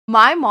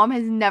My mom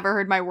has never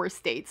heard my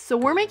worst dates, so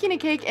we're making a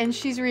cake and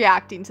she's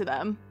reacting to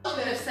them. I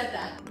should have said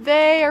that.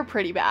 They are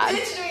pretty bad.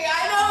 Ditched me,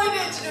 I know we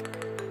ditched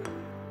me.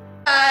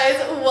 Guys,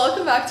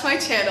 welcome back to my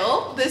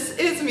channel. This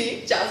is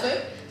me,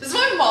 Jasmine. This is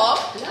my mom.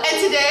 Hello.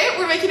 And today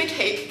we're making a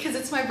cake because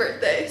it's my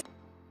birthday.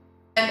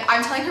 And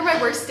I'm telling her my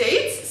worst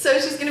dates, so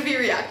she's gonna be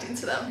reacting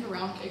to them. A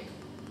round cake.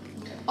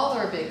 Okay. All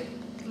are big.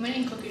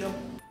 Mini cookie dough.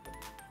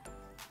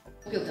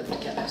 Peel them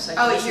together. So I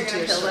Oh, can you're listen gonna to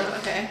your peel them,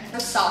 story. okay. I'm a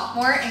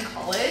sophomore in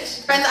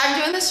college. Friends, I'm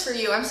doing this for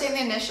you. I'm saying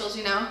the initials,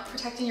 you know,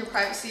 protecting your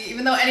privacy,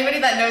 even though anybody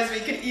that knows me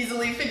could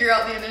easily figure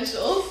out the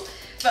initials.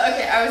 But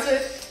okay, I was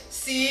with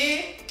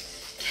C,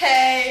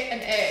 K,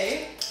 and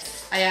A.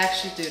 I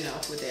actually do know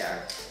who they are.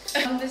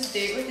 On this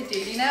date with a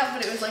dating app,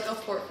 but it was like a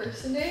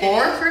 4-person date.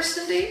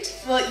 4-person date?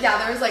 Well, yeah,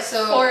 there was like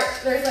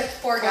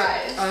four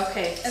guys.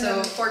 Okay, And so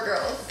then 4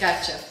 girls.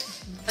 gotcha.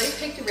 I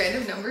picked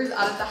random numbers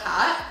out of the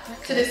hat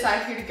to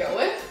decide who to go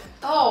with.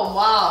 Oh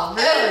wow,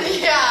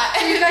 really? Yeah.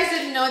 So you guys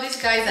didn't know these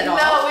guys at all?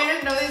 No, we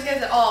didn't know these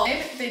guys at all.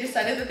 They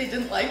decided that they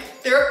didn't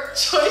like their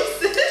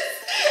choices.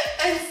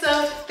 And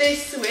so they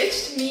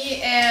switched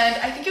me and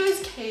I think it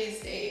was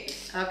Kay's date.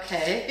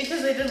 Okay.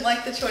 Because they didn't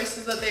like the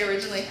choices that they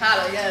originally had,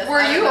 I guess.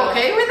 Were you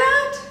okay with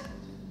that?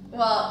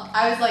 Well,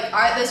 I was like,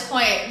 at this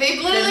point, they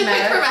literally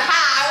picked from a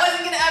hat. I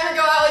wasn't gonna ever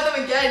go out with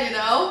them again, you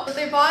know? But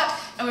they bought,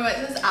 and we went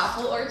to this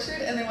apple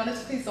orchard and they wanted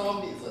to play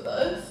zombies with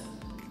us.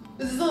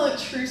 This is a like,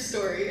 true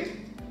story.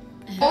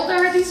 How old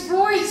are these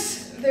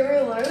boys? They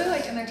were literally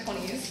like in their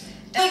 20s.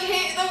 And like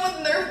hit them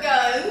with Nerf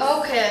guns.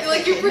 Okay.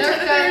 Like you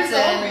pretend that they're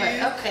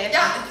zombies. Okay.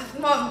 Yeah,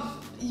 Mom.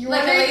 You're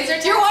Like a laser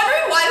tag? You're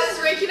wondering why this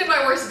is ranking in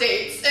my worst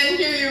dates, and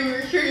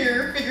here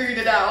you're figuring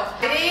it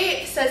out. My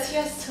date says he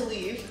has to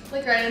leave,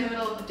 like right in the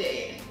middle of the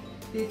date.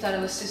 You thought it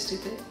was too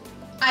stupid?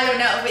 I don't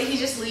know, but he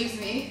just leaves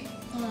me.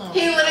 Oh.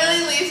 He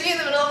literally leaves me in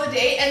the middle of the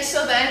date, and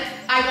so then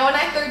I go and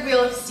I third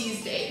wheel of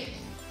C's date,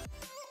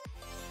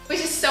 which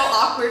is so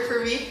awkward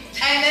for me.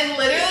 And then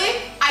literally,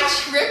 I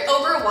trip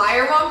over a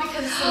wire bomb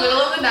because it's the middle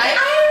of the night.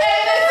 And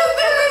this is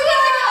when I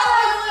cut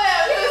my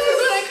lip. This is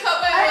when I cut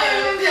my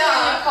lip.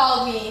 You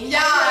called me.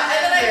 Yeah, and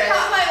then I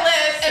cut my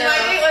lip, and my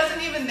So- date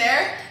wasn't even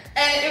there,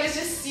 and it was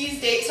just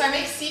C's date, so I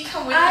make C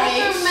come with I me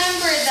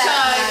remember to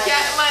that.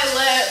 get my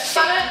lip.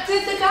 But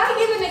did the guy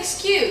give an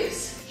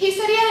excuse? He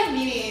said he had a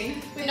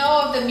meeting. We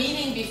know of the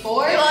meeting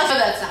before? Well, No,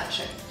 that's not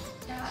true.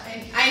 Yeah,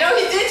 I know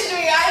he ditched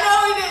me. I know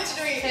he ditched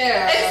me.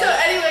 Fair. And so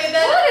anyway,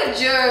 then What a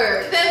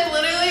jerk. then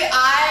literally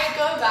I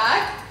go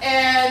back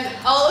and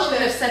all of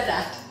Should have this. said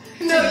that.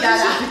 No, Take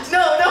that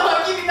no,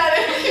 I'm keeping that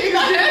in. I'm keeping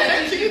that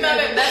in. I'm keeping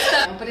that in. That's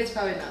not, but it's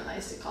probably not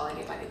nice to call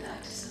anybody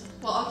that. So.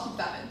 Well, I'll keep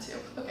that in too.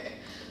 Okay.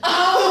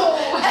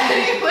 Oh.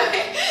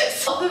 Anyway,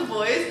 so the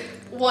boys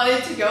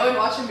wanted to go and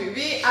watch a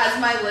movie as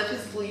my lip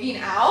is bleeding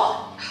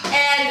out,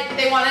 and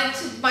they wanted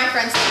my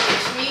friends to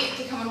pitch me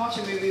to come and watch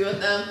a movie with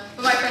them,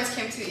 but my friends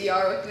came to the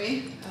ER with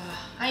me.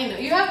 I know,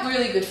 you have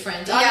really good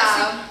friends. Yeah,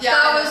 Honestly, yeah,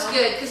 that I was know.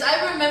 good because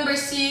I remember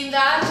seeing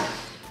that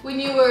when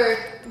you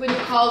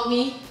called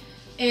me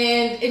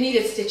and it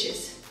needed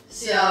stitches.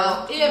 So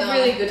Yeah, you have no,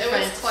 really good it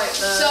was friends. quite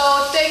the-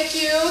 So thank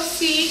you,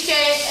 CK,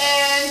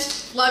 and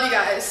Love you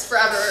guys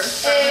forever,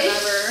 Hey.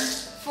 forever.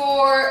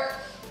 for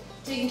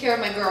taking care of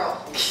my girl.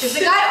 Because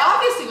the guy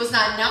obviously was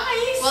not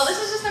nice. Well, this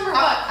is just number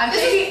one. I'm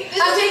This taking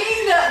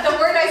is- the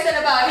word I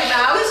said about him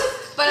out,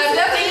 but this I'm is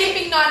definitely date-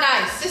 keeping not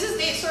nice. This is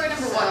date story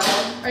number 1.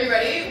 Are you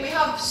ready? We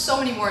have so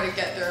many more to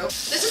get through.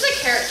 This is a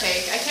carrot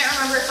cake. I can't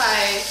remember if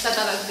I said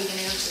that at the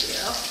beginning of the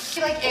video. I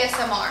like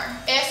ASMR.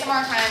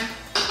 ASMR time.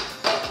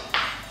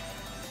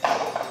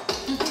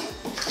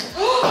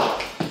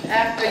 I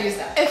have to use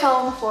that. It fell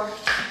on the floor. Do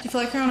you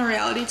feel like you're on a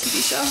reality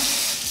TV show?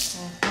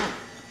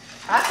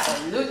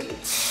 Absolutely.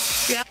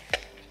 Yeah.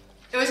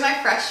 It was my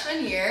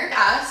freshman year. I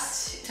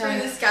asked for Tell me.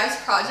 this guy's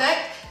project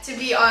to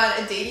be on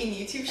a dating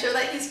YouTube show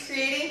that he's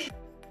creating.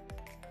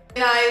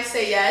 And I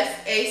say yes.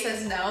 A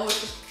says no, which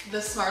is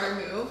the smarter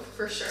move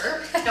for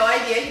sure. No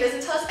idea. He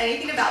doesn't tell us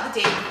anything about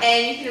the date,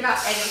 anything about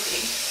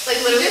anything.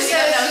 Like literally, we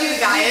don't know who the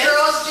guy is.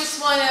 Girls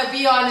just want to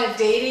be on a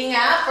dating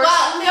app or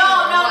Well, something? no.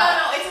 or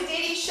what? It's a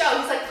dating show.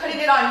 He's like putting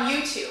it on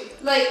YouTube.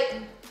 Like,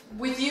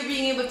 with you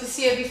being able to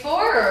see it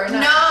before or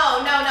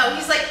not? No.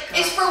 He's like,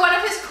 it's for one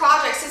of his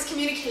projects, his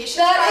communication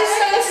That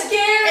project. is so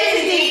scary.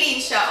 It's a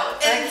dating show.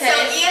 And so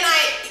Okay. E and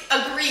I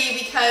agree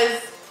because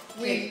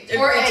we Okay.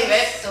 We're agreed to it.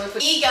 eggs, so we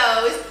put- E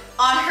goes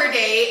on her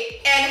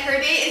date, and her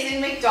date is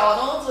in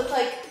McDonald's with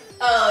like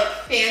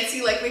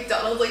fancy like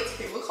McDonald's like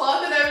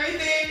tablecloth and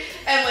everything,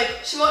 and like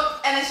she won't,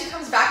 and then she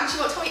comes back and she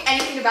won't tell me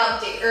anything about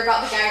the date or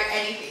about the guy or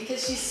anything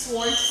because she's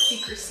sworn to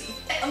secrecy.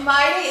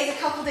 My date is a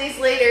couple days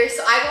later,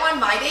 so I go on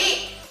my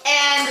date,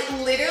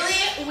 and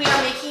literally we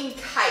are making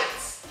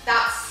kites.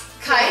 That's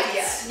the idea.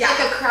 Kites? Yeah.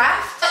 Like a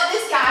craft? But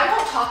this guy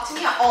won't talk to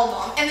me at all,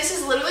 Mom. And this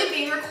is literally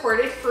being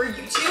recorded for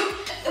YouTube.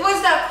 Was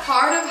that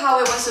part of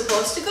how it was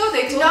supposed to go?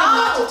 They told him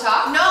not to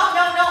talk? No.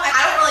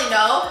 I don't really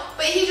know.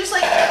 But he just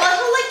like,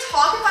 he'll like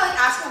talk if I like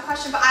ask him a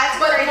question, but I have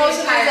to But very most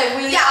of it is like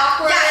really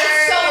awkward. Yeah,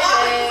 it's so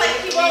awkward. and Like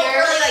he won't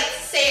weird. really like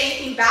say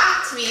anything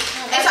back to me.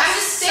 And so I'm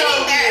just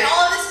sitting there and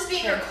all of this is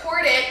being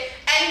recorded.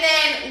 And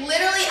then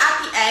literally at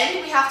the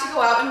end, we have to go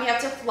out and we have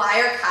to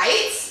fly our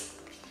kites.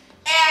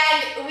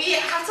 And we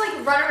have to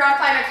like run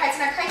around flying our kites,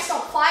 and our kites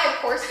don't fly,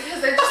 of course,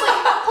 because they're just like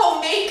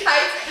homemade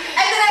kites.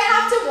 And then I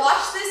have to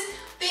watch this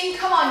thing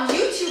come on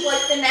YouTube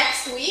like the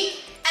next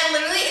week. And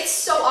literally, it's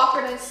so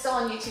awkward, and it's still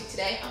on YouTube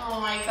today. Oh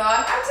my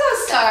god, I'm so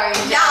sorry.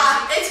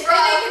 Yeah, it's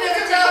rough.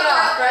 It's a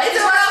rough, right? It's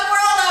a rough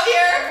world out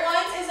here.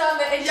 Once it's on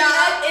the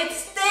internet, it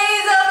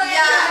stays on the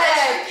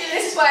internet.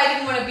 This is why I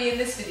didn't want to be in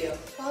this video.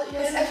 Well,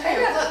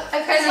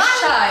 I'm kind of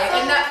shy,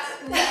 and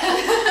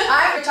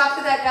I ever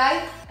talked to that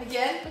guy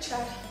again. Which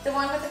guy? The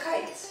one with the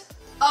kites.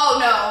 Oh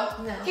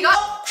no. No. He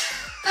got.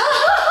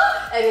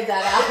 Edit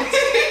that out.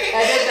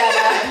 Edit that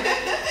out.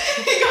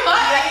 He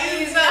got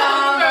his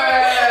number.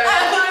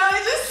 I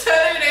literally just said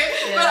her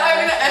name, but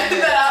I'm gonna edit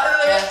that out.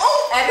 And like,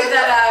 oh. Edit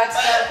that out.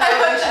 That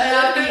probably should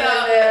not be in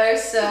there.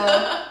 So.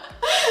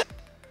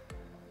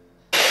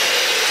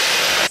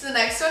 So the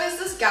next one is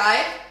this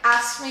guy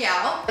asked me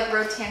out. Like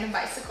rode tandem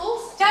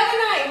bicycles. Dad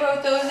and I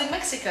rode those in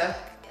Mexico.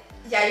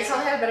 Yeah, you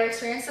probably had a better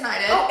experience than I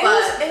did. Oh,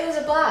 but it was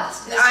a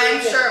blast.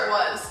 I'm sure it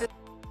was.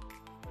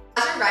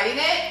 As you're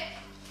riding it,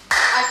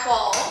 I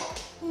fall.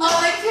 Oh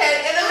my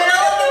kid, in the middle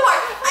of the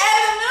park. I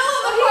am in the middle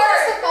of the park. He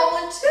must have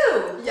fallen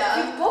too. Yeah.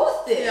 You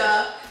both did.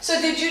 Yeah. So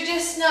did you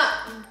just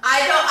not?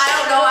 I don't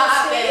know what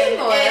happened.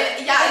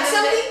 Hit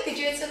something? Did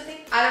you hit something?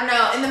 I don't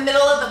know. In the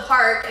middle of the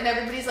park, and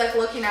everybody's like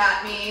looking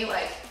at me,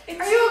 like,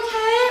 "Are you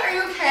okay? Are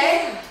you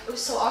okay?" It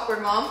was so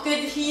awkward, Mom.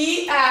 Did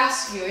he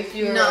ask you if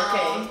you were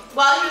okay?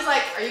 Well, he was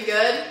like, "Are you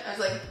good?" I was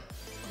like,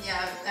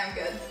 "Yeah, I'm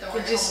good. Don't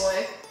worry,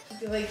 homeboy."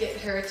 Did you like get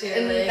hurt to your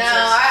And legs? no,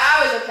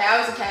 I was okay. I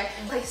was okay.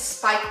 I play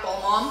spike ball,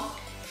 Mom,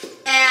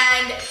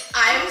 and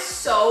I'm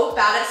so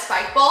bad at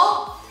spike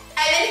ball.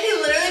 And then he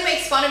literally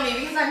makes fun of me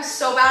because I'm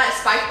so bad at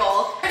spike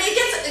ball. And he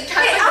gets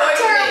kind of I'm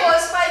terrible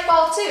at spike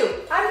ball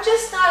too. I'm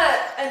just not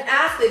an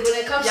athlete when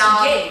it comes to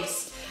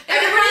games.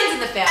 Everybody's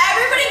in the family.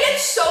 Everybody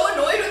gets so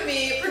annoyed with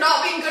me for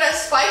not being good at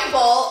spike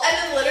ball, and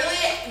then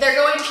literally they're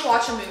going to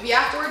watch a movie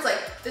afterwards. Like,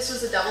 this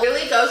was a double.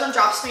 Literally goes and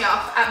drops me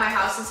off at my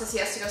house and says he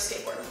has to go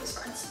skateboard with his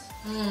friends.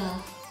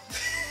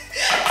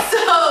 So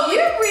you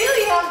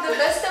really have the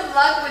best of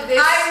luck with this.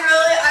 I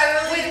really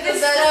with the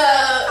this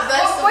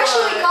best of what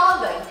should luck. we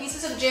call them?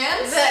 Pieces of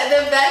gems?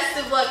 The best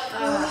of luck.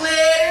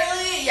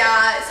 Literally,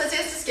 yeah. It says he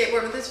has to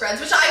skateboard with his friends,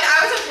 which I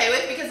was okay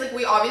with because like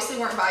we obviously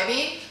weren't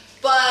vibing,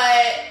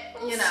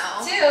 but you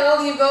know.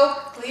 Still, you go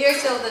clear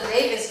till the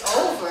date is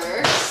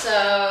over,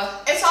 so.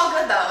 It's all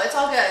good though, it's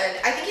all good.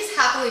 I think he's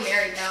happily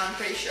married now, I'm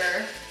pretty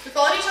sure. We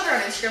followed each other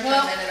on Instagram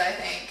for a minute, I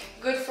think.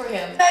 Good for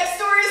him. That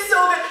story is so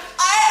good.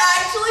 I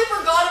actually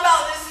forgot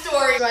about this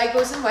story. Dry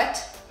goes in wet.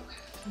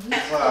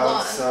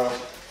 Cloud, so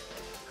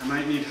I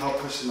might need help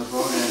pushing the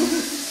boat in.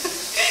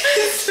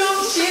 So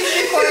she's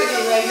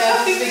recording right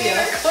now. This video.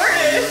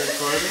 Recorded.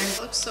 Recording?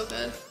 Looks so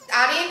good.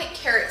 Adding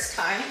carrots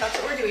time. That's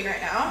what we're doing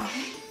right now.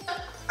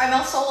 I'm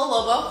El Solo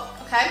Lobo,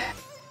 okay?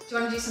 Do you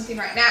want to do something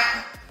right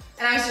now?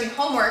 And I was doing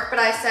homework, but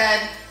I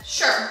said,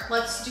 sure,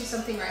 let's do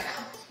something right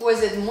now.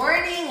 Was it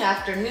morning,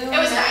 afternoon? It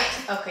was night.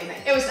 Okay,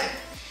 night. It was night.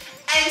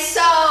 And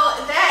so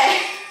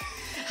then...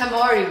 I'm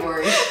already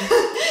worried. I'm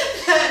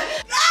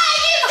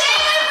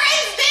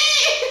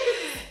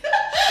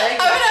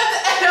gonna have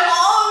to edit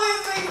all of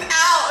these things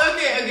out.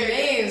 Okay.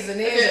 The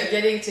names are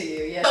getting to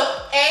you, yeah. So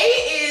A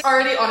is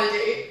already on a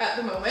date at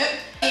the moment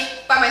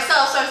by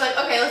myself, so I was like,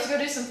 okay, let's go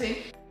do something.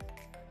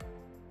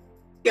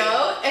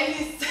 Go, and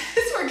he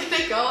says we're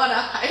gonna go on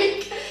a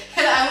hike,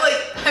 and I'm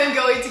like, I'm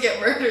going to get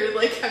murdered,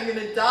 like I'm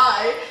gonna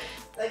die.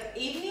 Like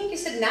evening? You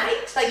said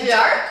night? Like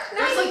dark? It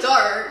was like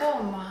dark.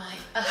 Oh my.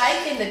 A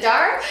hike in the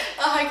dark?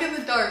 A hike in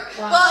the dark.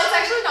 Wow. Well, it's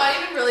actually not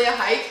even really a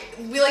hike.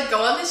 We like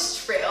go on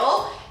this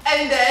trail,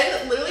 and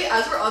then literally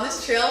as we're on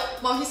this trail,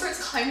 Mom, he starts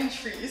climbing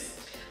trees.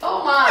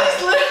 Oh my.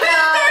 He's literally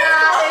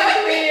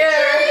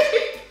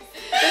weird.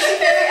 Was he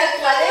very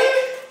athletic?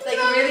 Like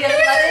really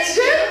athletic?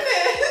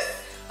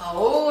 Gymnast.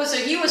 Oh, so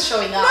he was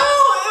showing No, up.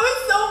 it was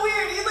so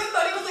weird. He like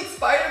thought he was like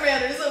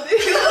Spider-Man or something.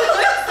 He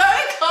like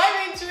started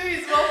climbing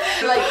trees. Mom.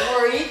 Like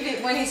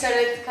worried when he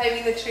started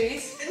climbing the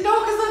trees?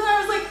 No, because then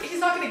I was like,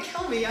 he's not gonna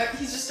kill me.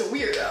 He's just a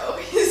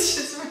weirdo. He's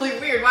just really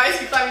weird. Why is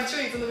he climbing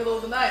trees in the middle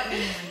of the night? Oh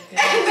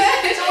And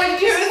then so what did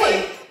you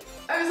say?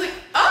 I was like,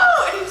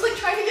 oh, and he was like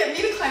trying to get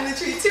me to climb the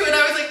tree too, and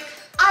I was like,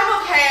 I'm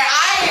okay.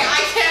 I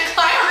can't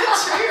climb the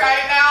tree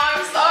right now.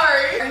 I'm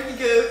sorry. And he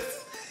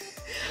goes,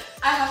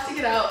 I have to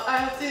get out.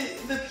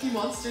 The pea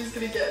monster is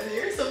gonna get me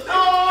or something.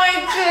 Oh my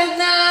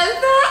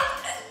goodness.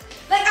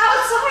 Like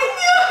outside?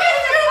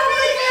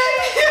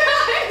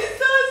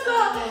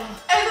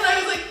 And then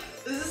I was like,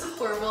 this is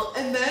horrible.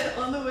 And then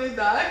on the way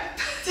back,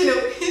 do you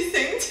know what he's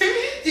saying to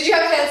me? Did you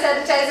have hand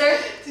sanitizer?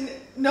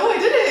 No, I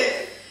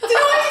didn't. Do you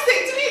know what he's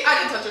saying to me? I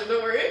didn't touch him,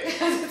 don't worry.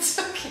 It's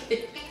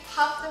okay.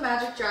 Puff the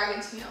magic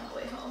dragon to me on the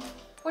way home.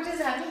 What does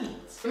that mean?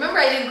 Remember,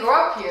 I didn't grow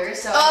up here,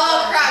 so.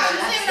 Oh crap, she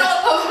doesn't even know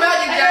what Puff the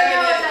magic I dragon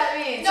don't know is. what that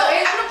means. No,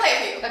 I'm gonna play it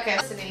for you. Okay,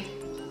 listening.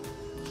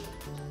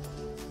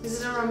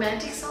 Is it a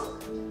romantic song?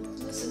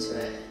 Listen to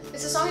it.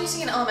 It's a song you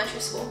sing in elementary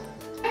school.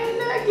 I'm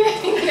not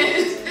getting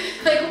it.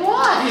 Like,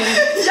 why?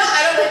 Yeah,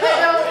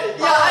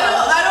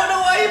 I don't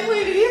know why he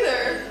played it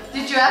either.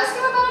 Did you ask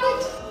him about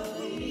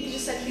it? He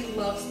just said he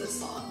loves this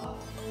song.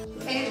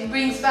 And it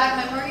brings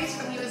back memories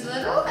from when he was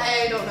little?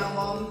 I don't know,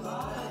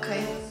 Mom.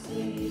 Okay.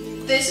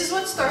 This is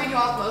what's throwing you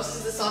off most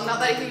is the song. Not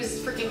that he was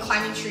freaking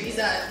climbing trees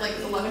at like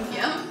 11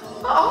 p.m.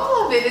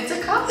 All of it. It's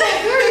a couple.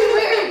 Very,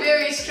 very,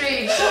 very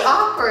strange. So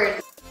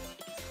awkward.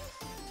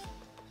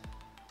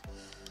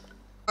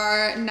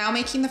 Are now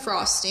making the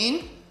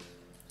frosting.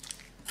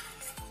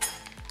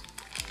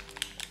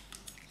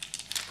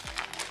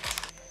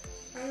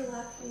 Why are you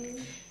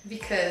laughing?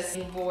 Because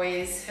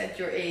boys at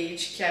your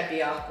age can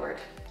be awkward.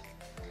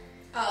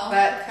 Oh,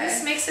 But okay.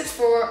 this makes it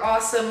for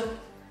awesome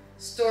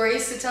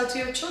stories to tell to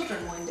your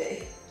children one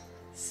day.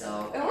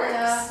 So it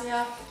works.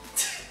 Yeah.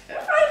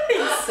 I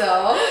think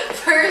so.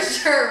 For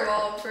sure,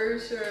 Mom, for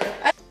sure.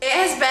 It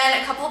has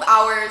been a couple of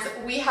hours.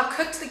 We have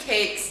cooked the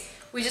cakes.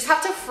 We just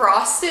have to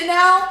frost it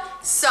now.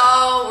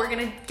 So we're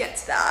gonna get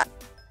to that.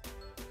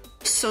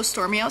 It's so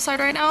stormy outside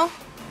right now.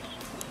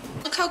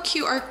 Look how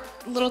cute our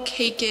little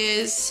cake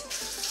is.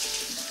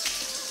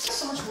 It's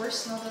so much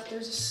worse now that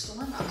there's a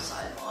storm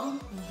outside,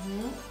 Mom.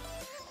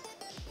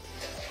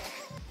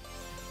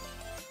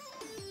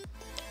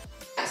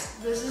 Yes,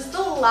 this is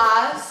the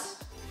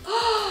last.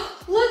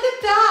 Look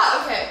at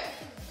that. Okay,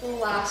 the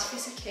last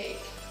piece of cake.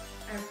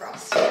 I'm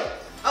frosting.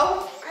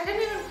 Oh, I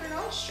didn't even put it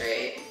on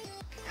straight.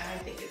 I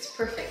think it's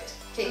perfect.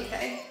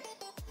 Okay.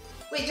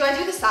 Wait, do I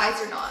do the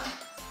sides or not?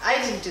 I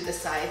didn't do the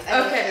sides.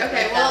 I Okay, did it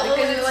okay. like Well, that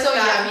because it's it's so so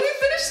yummy. yummy. We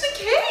finished the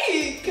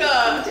cake.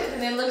 You did,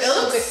 and it looks It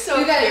so looks good. so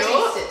you gotta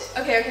cute. taste it.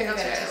 Okay, okay, You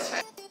let's gotta try it. taste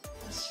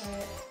Let's try it.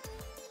 it.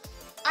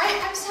 Let's try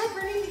it. I'm sad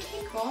burning the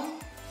cake, Mom.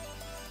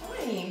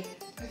 Why?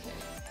 Okay,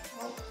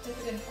 I'll dip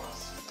it in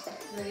frost.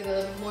 Give it a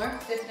little bit more.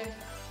 Dip it in.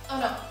 Oh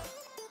no.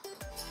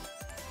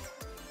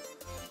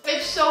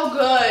 It's so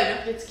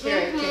good. It's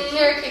carrot cake. Mhm.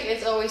 Carrot cake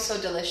is always so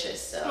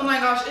delicious. So. Oh my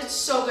gosh, it's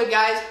so good,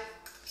 guys.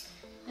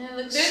 And it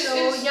looks This so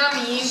is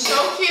yummy.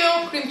 So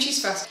cute. Cream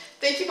cheese frosting.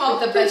 Thank you, Mom,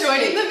 With the for best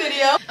joining cake. the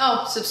video.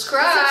 Oh,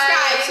 subscribe.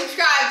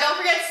 Subscribe. Don't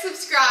forget to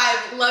subscribe.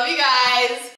 Love you guys.